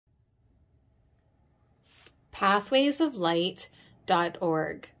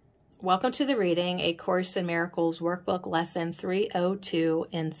pathwaysoflight.org. Welcome to the reading, A Course in Miracles Workbook Lesson 302,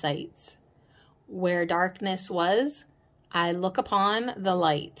 Insights. Where darkness was, I look upon the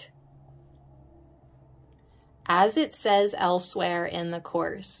light. As it says elsewhere in the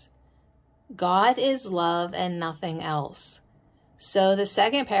Course, God is love and nothing else. So the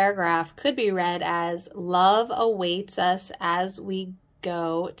second paragraph could be read as, love awaits us as we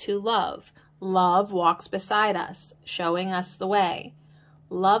go to love. Love walks beside us, showing us the way.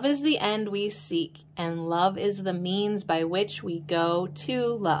 Love is the end we seek, and love is the means by which we go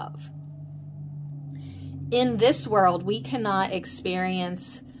to love. In this world, we cannot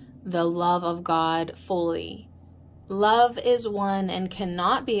experience the love of God fully. Love is one and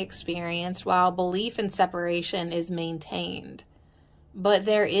cannot be experienced while belief in separation is maintained. But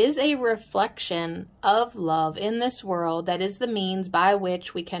there is a reflection of love in this world that is the means by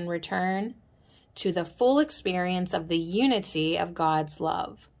which we can return to the full experience of the unity of God's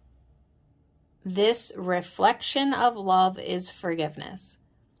love. This reflection of love is forgiveness.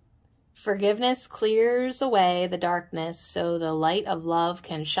 Forgiveness clears away the darkness so the light of love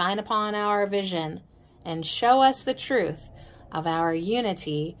can shine upon our vision and show us the truth of our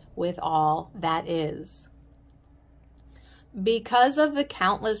unity with all that is. Because of the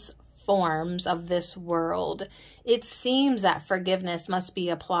countless forms of this world, it seems that forgiveness must be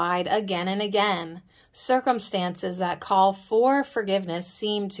applied again and again. Circumstances that call for forgiveness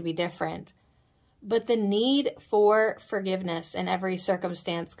seem to be different. But the need for forgiveness in every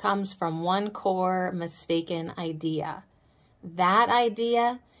circumstance comes from one core mistaken idea. That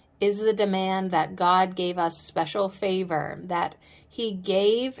idea is the demand that God gave us special favor, that He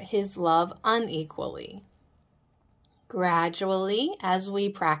gave His love unequally. Gradually, as we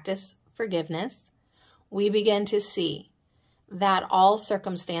practice forgiveness, we begin to see that all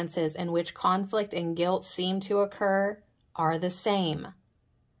circumstances in which conflict and guilt seem to occur are the same.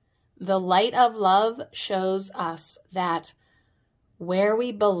 The light of love shows us that where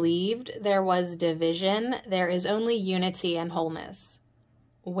we believed there was division, there is only unity and wholeness.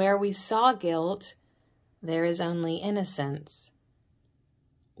 Where we saw guilt, there is only innocence.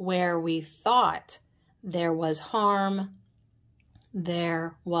 Where we thought there was harm,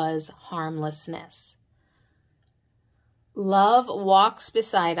 there was harmlessness. Love walks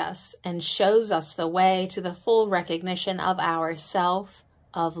beside us and shows us the way to the full recognition of ourself,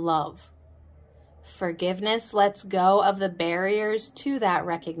 of love. Forgiveness lets go of the barriers to that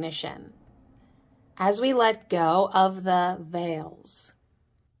recognition. As we let go of the veils,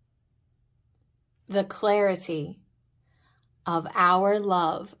 the clarity of our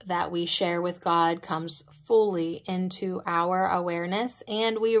love that we share with God comes fully into our awareness,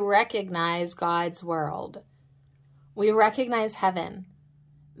 and we recognize God's world. We recognize heaven,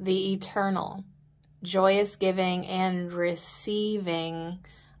 the eternal, joyous giving and receiving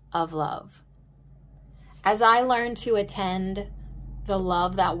of love. As I learn to attend the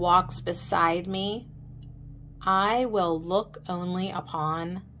love that walks beside me, I will look only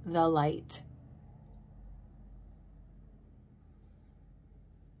upon the light.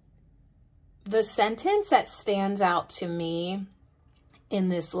 The sentence that stands out to me in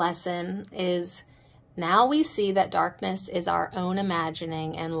this lesson is, now we see that darkness is our own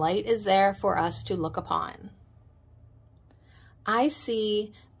imagining and light is there for us to look upon. I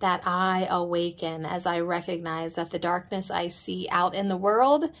see that I awaken as I recognize that the darkness I see out in the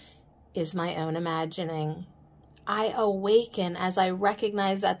world is my own imagining. I awaken as I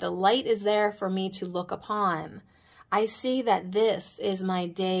recognize that the light is there for me to look upon. I see that this is my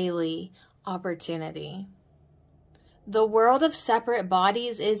daily opportunity. The world of separate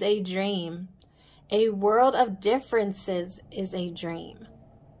bodies is a dream. A world of differences is a dream.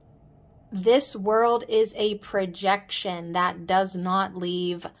 This world is a projection that does not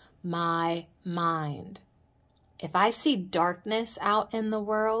leave my mind. If I see darkness out in the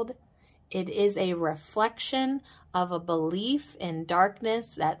world, it is a reflection of a belief in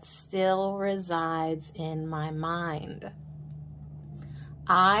darkness that still resides in my mind.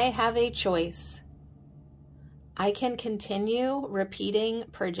 I have a choice. I can continue repeating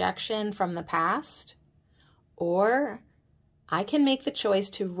projection from the past, or I can make the choice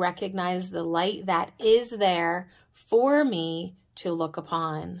to recognize the light that is there for me to look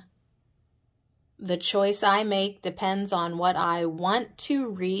upon. The choice I make depends on what I want to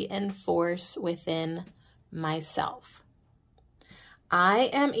reinforce within myself. I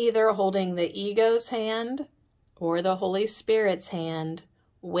am either holding the ego's hand or the Holy Spirit's hand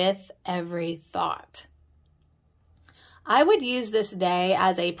with every thought. I would use this day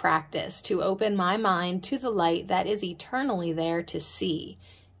as a practice to open my mind to the light that is eternally there to see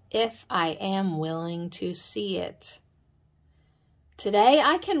if I am willing to see it. Today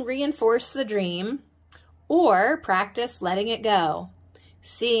I can reinforce the dream or practice letting it go,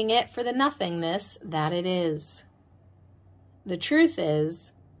 seeing it for the nothingness that it is. The truth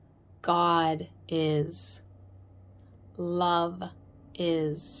is, God is. Love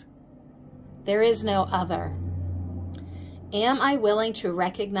is. There is no other. Am I willing to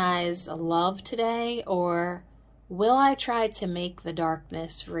recognize love today, or will I try to make the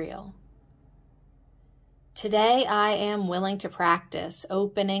darkness real? Today I am willing to practice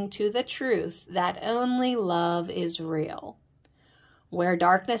opening to the truth that only love is real. Where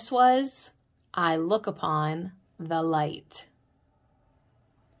darkness was, I look upon the light.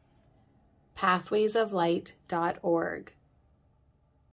 pathwaysoflight.org